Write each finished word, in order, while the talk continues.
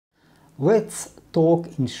Let's talk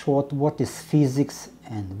in short what is physics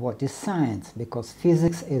and what is science, because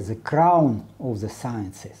physics is the crown of the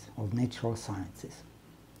sciences, of natural sciences.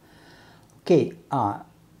 Okay,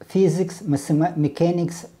 physics,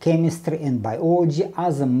 mechanics, chemistry and biology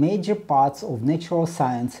are the major parts of natural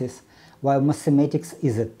sciences, while mathematics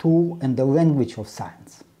is a tool and the language of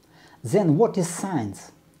science. Then what is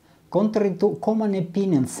science? Contrary to common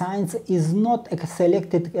opinion, science is not a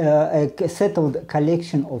settled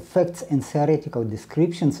collection of facts and theoretical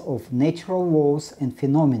descriptions of natural laws and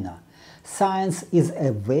phenomena. Science is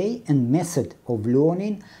a way and method of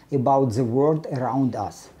learning about the world around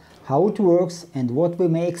us, how it works and what we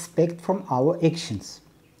may expect from our actions.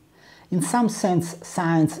 In some sense,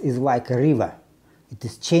 science is like a river. It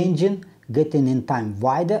is changing, getting in time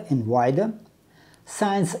wider and wider.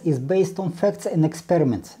 Science is based on facts and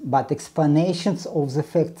experiments, but explanations of the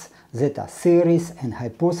facts that are theories and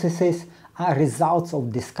hypotheses are results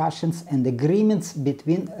of discussions and agreements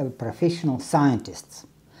between professional scientists.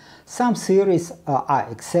 Some theories are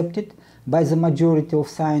accepted by the majority of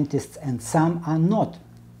scientists and some are not.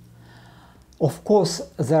 Of course,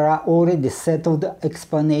 there are already settled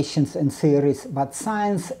explanations and theories, but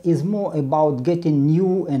science is more about getting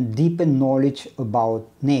new and deeper knowledge about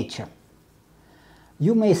nature.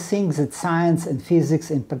 You may think that science and physics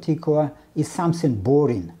in particular is something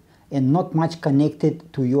boring and not much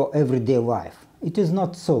connected to your everyday life. It is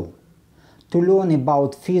not so. To learn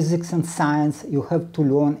about physics and science, you have to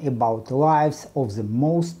learn about the lives of the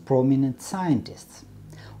most prominent scientists.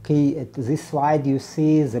 Okay, at this slide you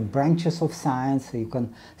see the branches of science. You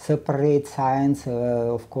can separate science,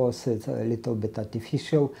 of course it's a little bit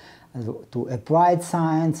artificial, to applied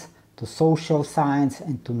science, to social science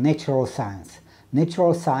and to natural science.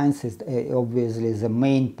 Natural science is obviously the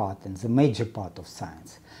main part and the major part of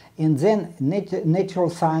science. And then natural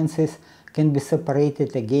sciences can be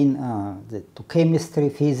separated again to chemistry,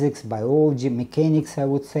 physics, biology, mechanics, I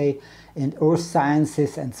would say, and earth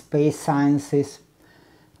sciences and space sciences.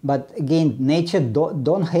 But again, nature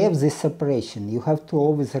don't have this separation. You have to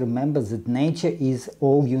always remember that nature is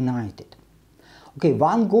all united. Okay,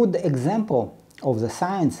 one good example of the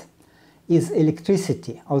science is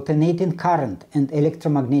electricity, alternating current and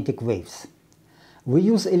electromagnetic waves. We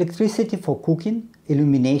use electricity for cooking,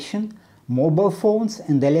 illumination, mobile phones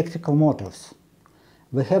and electrical motors.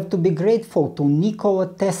 We have to be grateful to Nikola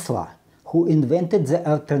Tesla, who invented the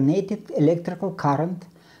alternating electrical current,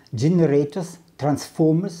 generators,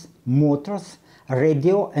 transformers, motors,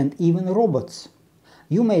 radio and even robots.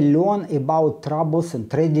 You may learn about troubles and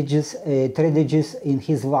tragedies in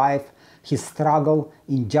his life, his struggle,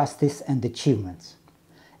 injustice and achievements.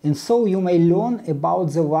 And so you may learn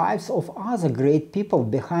about the lives of other great people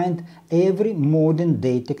behind every modern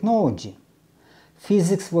day technology.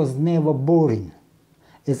 Physics was never boring.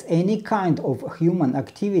 As any kind of human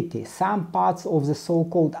activity, some parts of the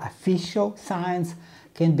so-called official science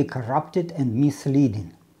can be corrupted and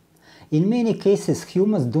misleading. In many cases,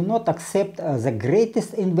 humans do not accept the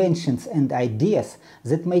greatest inventions and ideas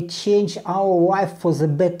that may change our life for the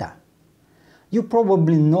better. You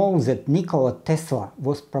probably know that Nikola Tesla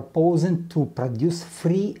was proposing to produce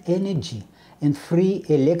free energy and free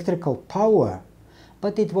electrical power,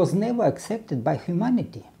 but it was never accepted by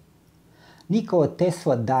humanity. Nikola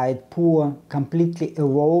Tesla died poor, completely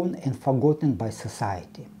alone and forgotten by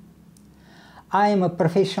society. I am a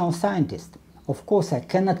professional scientist. Of course, I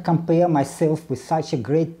cannot compare myself with such a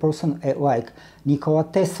great person like Nikola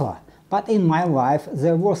Tesla, but in my life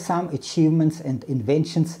there were some achievements and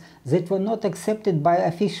inventions that were not accepted by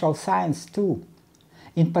official science too.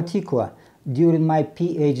 In particular, during my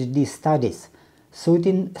PhD studies,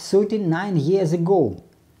 39 years ago,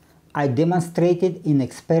 I demonstrated in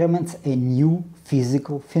experiments a new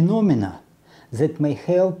physical phenomena that may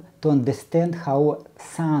help to understand how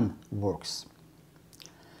sun works.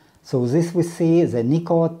 So this we see the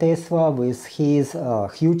Nikola Tesla with his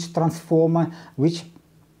huge transformer, which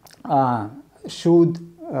should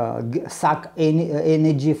suck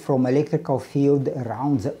energy from electrical field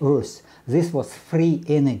around the Earth. This was free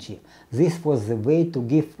energy. This was the way to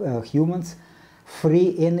give humans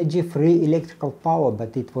free energy, free electrical power,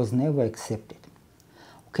 but it was never accepted.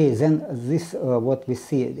 Okay, then this what we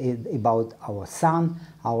see about our sun.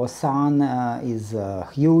 Our sun is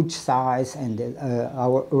huge size, and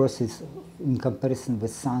our Earth is, in comparison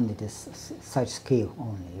with sun, it is such scale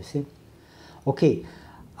only, you see. Okay,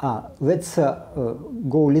 let's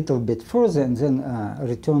go a little bit further and then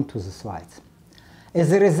return to the slides.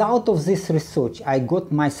 As a result of this research, I got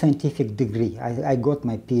my scientific degree. I got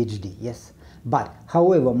my PhD, yes. But,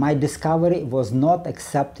 however, my discovery was not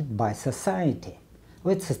accepted by society.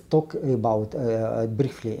 Let's talk about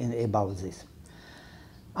briefly about this.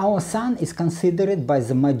 Our Sun is considered by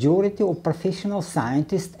the majority of professional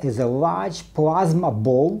scientists as a large plasma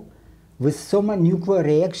ball with thermonuclear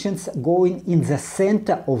reactions going in the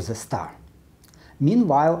center of the star.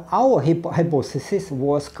 Meanwhile, our hypothesis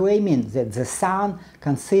was claiming that the Sun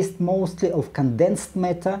consists mostly of condensed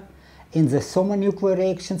matter and the thermonuclear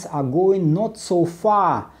reactions are going not so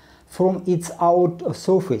far from its outer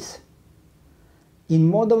surface. In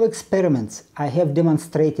model experiments, I have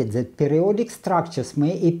demonstrated that periodic structures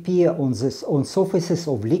may appear on surfaces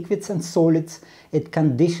of liquids and solids at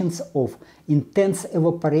conditions of intense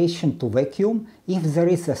evaporation to vacuum if there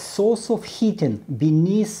is a source of heating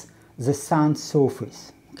beneath the Sun's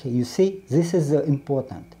surface. Okay, you see, this is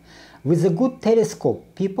important. With a good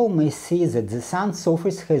telescope, people may see that the Sun's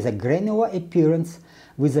surface has a granular appearance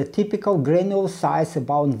with a typical granule size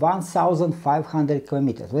about 1,500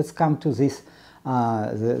 kilometers. Let's come to this.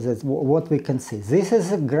 What we can see. This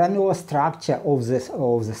is a granular structure of the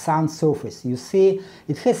Sun's surface. You see,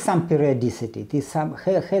 it has some periodicity. It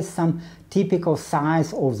has some typical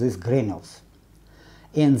size of these granules.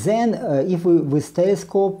 And then, if we with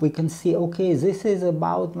telescope, we can see, okay, this is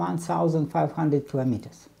about 1,500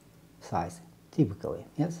 kilometers size, typically.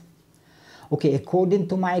 Yes. Okay, according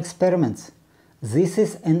to my experiments, this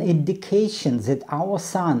is an indication that our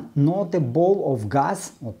Sun, not a ball of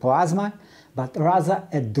gas or plasma, but rather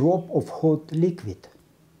a drop of hot liquid.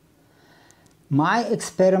 My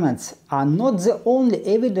experiments are not the only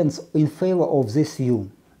evidence in favor of this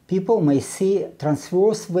view. People may see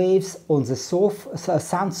transverse waves on the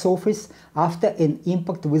Sun's surface after an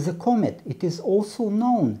impact with a comet. It is also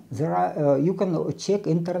known. There are, you can check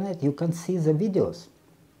internet, you can see the videos.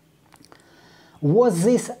 Was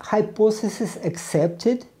this hypothesis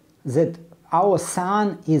accepted that our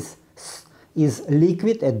Sun is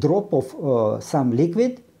liquid, a drop of some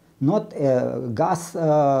liquid, not a gas,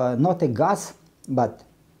 but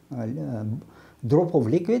a drop of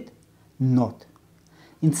liquid? Not.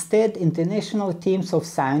 Instead, international teams of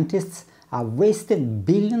scientists are wasting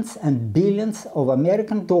billions and billions of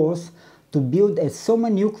American dollars to build a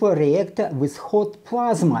thermonuclear reactor with hot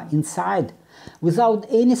plasma inside, without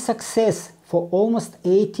any success for almost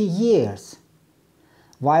 80 years.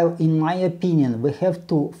 While, in my opinion, we have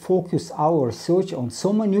to focus our research on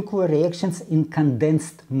thermonuclear reactions in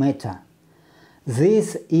condensed matter.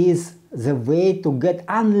 This is the way to get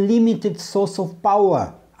unlimited source of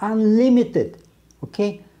power. Unlimited.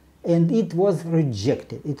 Okay? And it was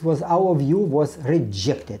rejected. It was, our view was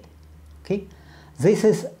rejected. Okay? This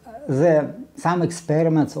is some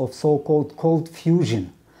experiments of so-called cold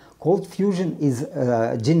fusion. Cold fusion is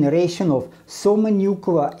a generation of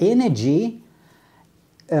thermonuclear energy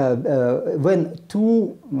when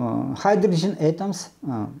two hydrogen atoms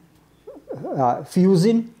are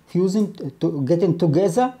getting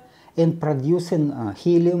together and producing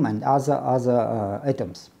helium and other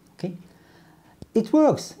atoms. Okay, it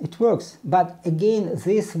works. But again,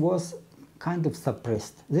 this was kind of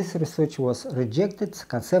suppressed. This research was rejected,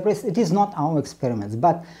 suppressed. It is not our experiments,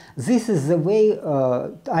 but this is the way.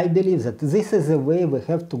 I believe that this is the way we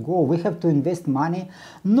have to go. We have to invest money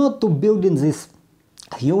not to building this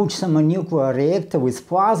huge thermonuclear reactor with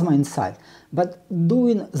plasma inside, but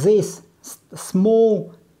doing these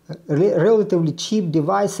small, relatively cheap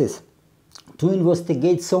devices to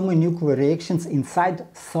investigate thermonuclear reactions inside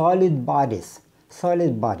solid bodies.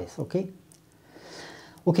 Okay?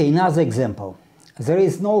 Okay, another example. There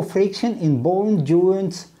is no friction in bone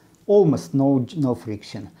joints, almost no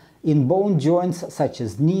friction, in bone joints such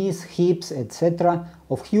as knees, hips, etc.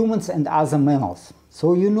 of humans and other mammals.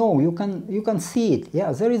 So you know, you can see it.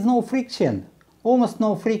 Yeah, there is no friction, almost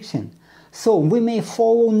no friction. So we may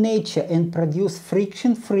follow nature and produce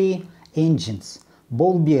friction-free engines,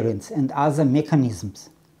 ball bearings and other mechanisms.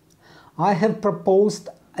 I have proposed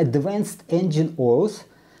advanced engine oils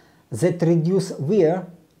that reduce wear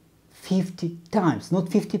 50 times, not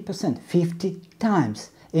 50%, 50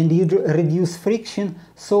 times, and you reduce friction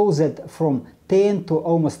so that from 10 to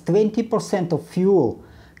almost 20% of fuel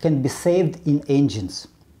can be saved in engines.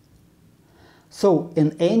 So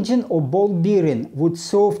an engine or ball bearing would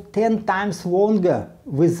serve 10 times longer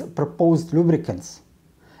with proposed lubricants.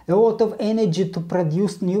 A lot of energy to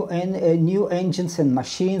produce new engines and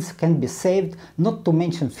machines can be saved, not to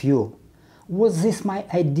mention fuel. Was this my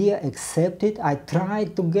idea accepted? I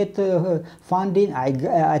tried to get funding,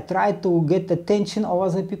 I tried to get attention of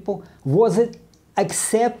other people. Was it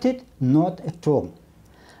accepted? Not at all.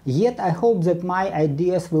 Yet I hope that my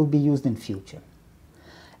ideas will be used in future.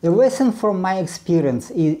 A lesson from my experience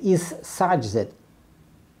is such that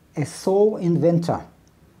a sole inventor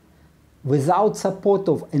without support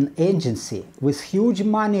of an agency with huge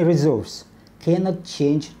money reserves, cannot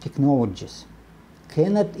change technologies,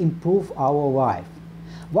 cannot improve our life.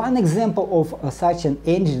 One example of such an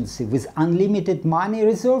agency with unlimited money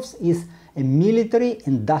reserves is a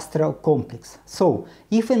military-industrial complex. So,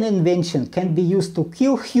 if an invention can be used to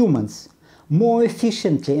kill humans more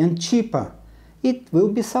efficiently and cheaper, it will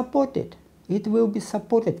be supported. It will be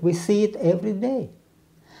supported. We see it every day.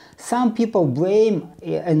 Some people blame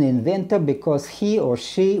an inventor because he or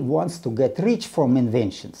she wants to get rich from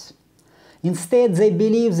inventions. Instead, they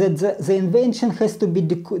believe that the invention has to be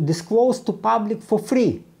disclosed to public for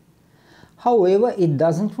free. However, it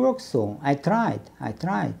doesn't work so. I tried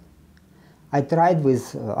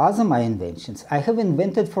with other my inventions. I have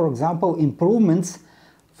invented, for example, improvements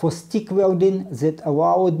for stick welding that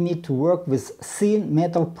allowed me to work with thin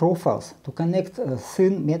metal profiles, to connect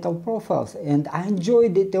thin metal profiles, and I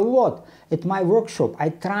enjoyed it a lot at my workshop. I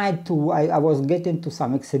was getting to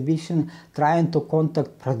some exhibition, trying to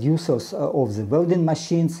contact producers of the welding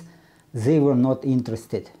machines. They were not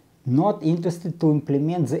interested to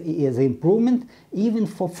implement the improvement even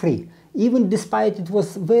for free. Even despite it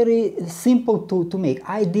was very simple to make.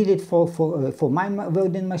 I did it for my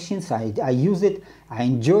welding machines. I used it, I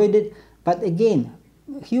enjoyed it. But again,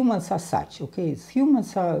 humans are such, okay?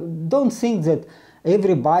 Don't think that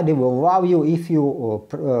everybody will love you if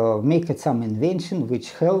you make some invention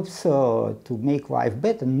which helps to make life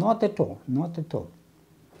better. Not at all, not at all.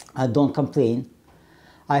 I don't complain.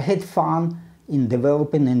 I had fun in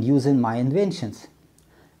developing and using my inventions.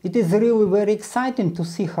 It is really very exciting to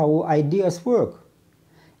see how ideas work.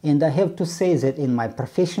 And I have to say that in my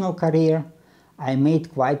professional career, I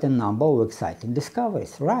made quite a number of exciting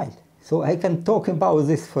discoveries, right? So I can talk about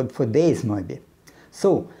this for days maybe.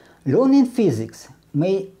 So learning physics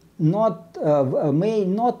may not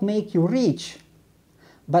make you rich,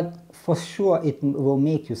 but for sure it will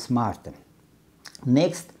make you smarter.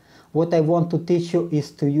 Next, what I want to teach you is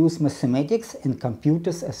to use mathematics and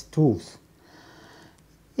computers as tools.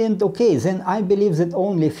 And okay, then I believe that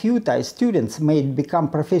only few Thai students may become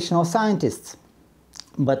professional scientists.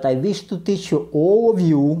 But I wish to teach you, all of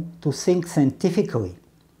you, to think scientifically.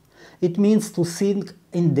 It means to think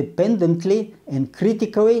independently and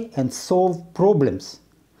critically and solve problems.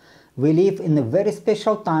 We live in a very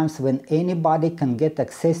special times when anybody can get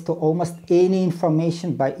access to almost any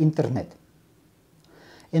information by internet.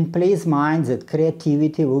 And please mind that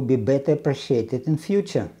creativity will be better appreciated in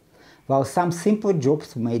future, while some simple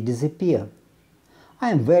jobs may disappear. I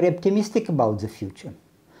am very optimistic about the future.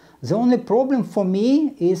 The only problem for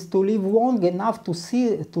me is to live long enough to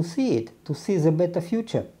see the better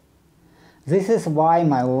future. This is why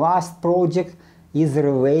my last project is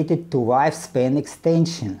related to lifespan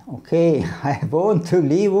extension. Okay, I want to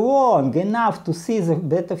live long enough to see the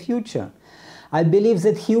better future. I believe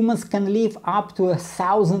that humans can live up to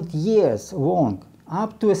 1,000 years long,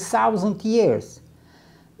 up to 1,000 years.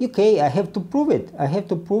 Okay, I have to prove it. I have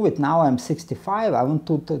to prove it. Now I'm 65. I want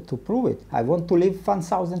to prove it. I want to live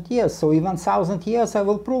 1,000 years. So in 1,000 years I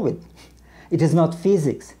will prove it. It is not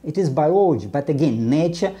physics. It is biology. But again,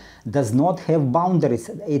 nature does not have boundaries.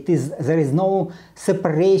 There is no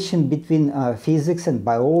separation between physics and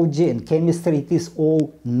biology and chemistry. It is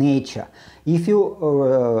all nature. If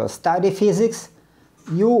you study physics,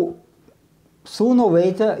 sooner or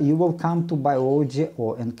later you will come to biology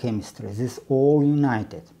and chemistry. This is all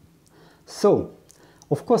united. So,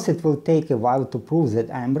 of course it will take a while to prove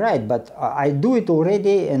that I am right, but I do it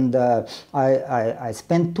already, and I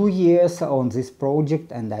spent 2 years on this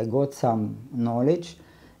project and I got some knowledge,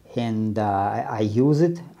 and I use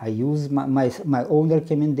it. I use my own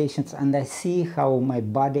recommendations, and I see how my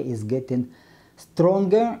body is getting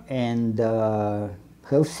stronger and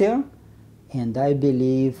healthier. And I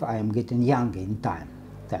believe I am getting younger in time.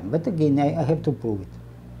 But again, I have to prove it.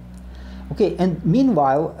 Okay, and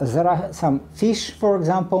meanwhile, there are some fish, for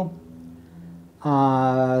example,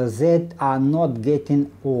 that are not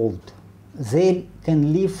getting old. They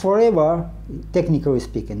can live forever, technically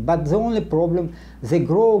speaking. But the only problem, they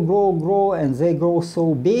grow, and they grow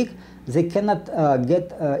so big, they cannot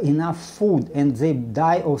get enough food, and they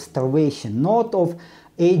die of starvation, not of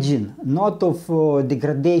aging, not of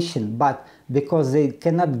degradation, but because they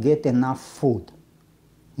cannot get enough food.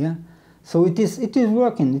 Yeah, so it is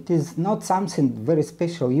working. It is not something very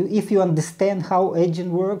special. If you understand how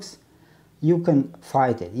aging works, you can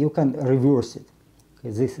fight it. You can reverse it.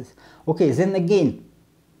 Okay. Then again,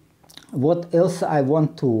 what else I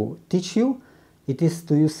want to teach you? It is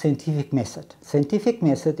to use scientific method. Scientific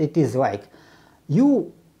method. It is like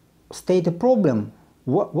you state a problem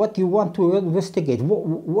what you want to investigate,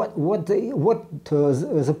 what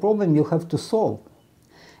the problem you have to solve.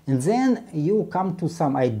 And then you come to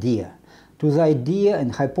some idea, to the idea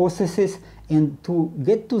and hypothesis. And to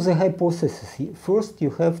get to the hypothesis, first you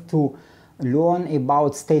have to learn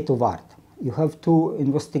about state of art. You have to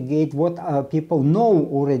investigate what people know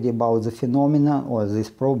already about the phenomena or this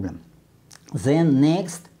problem. Then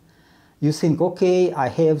next, you think, okay, I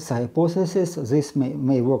have the hypothesis, this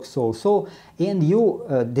may work so, and you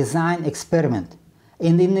design experiment.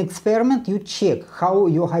 And in experiment, you check how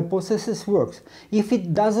your hypothesis works. If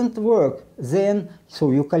it doesn't work, then,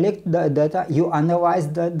 so you collect the data, you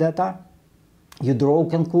analyze the data, you draw a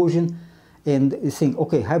conclusion, and you think,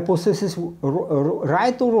 okay, hypothesis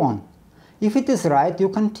right or wrong? If it is right, you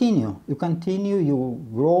continue. You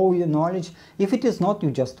grow your knowledge. If it is not, you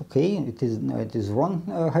just, okay, it is wrong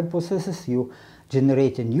hypothesis, you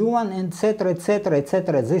generate a new one, etc., etc.,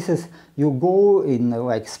 etc. This is, you go in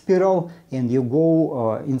like spiral, and you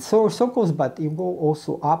go in circles, but you go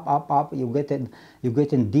also up, you get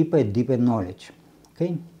in deeper knowledge,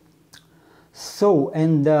 okay? So,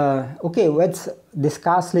 and okay, let's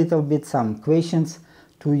discuss a little bit some questions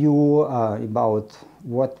to you about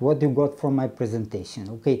what you got from my presentation.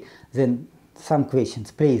 Okay, then some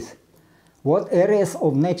questions, please. What areas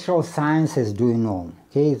of natural sciences do you know?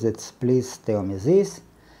 Okay, that's, please tell me this.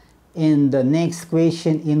 And the next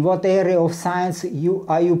question, in what area of science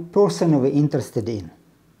are you personally interested in?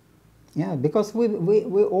 Yeah, because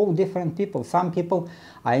we're all different people. Some people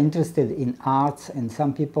are interested in arts, and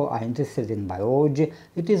some people are interested in biology.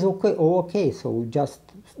 It is okay, all okay. So just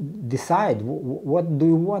decide what do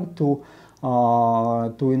you want to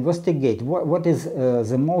investigate. What is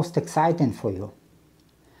the most exciting for you?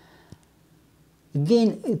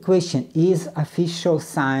 Again, a question: is official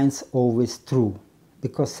science always true?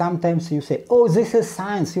 Because sometimes you say, "Oh, this is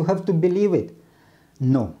science. You have to believe it."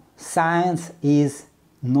 No, science is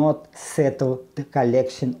not settled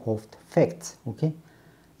collection of facts, okay?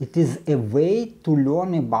 It is a way to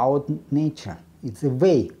learn about nature. It's a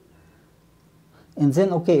way. And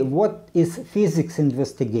then, okay, what is physics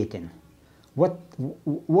investigating?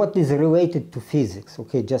 What is related to physics?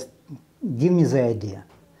 Okay, just give me the idea.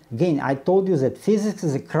 Again, I told you that physics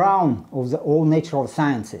is the crown of all natural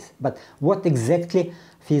sciences, but what exactly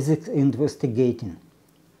physics investigating?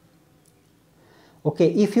 Okay,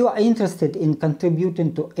 if you are interested in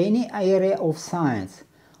contributing to any area of science,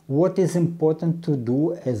 what is important to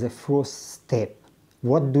do as a first step?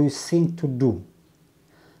 What do you think to do?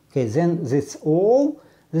 Okay, then that's all.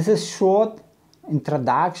 This is short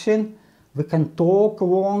introduction. We can talk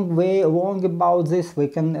long about this. We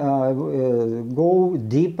can go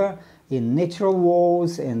deeper in natural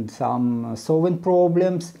laws and some solving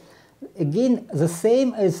problems. Again, the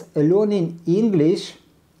same as learning English.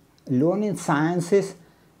 Learning sciences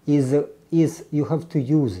is you have to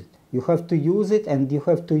use it. You have to use it, and you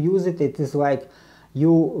have to use it. It is like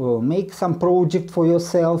you make some project for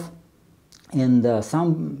yourself and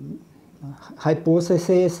some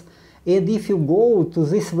hypothesis, and if you go to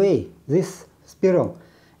this way, this spiral,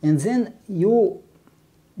 and then you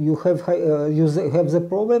have the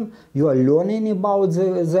problem, you are learning about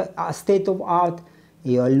the state of art,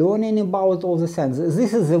 you are learning about all the science.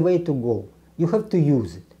 This is the way to go. You have to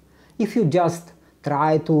use it. If you just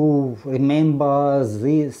try to remember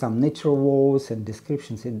some natural laws and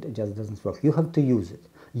descriptions, it just doesn't work. You have to use it.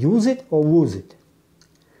 Use it or lose it.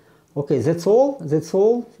 Okay, that's all.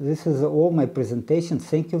 This is all my presentation.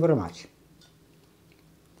 Thank you very much.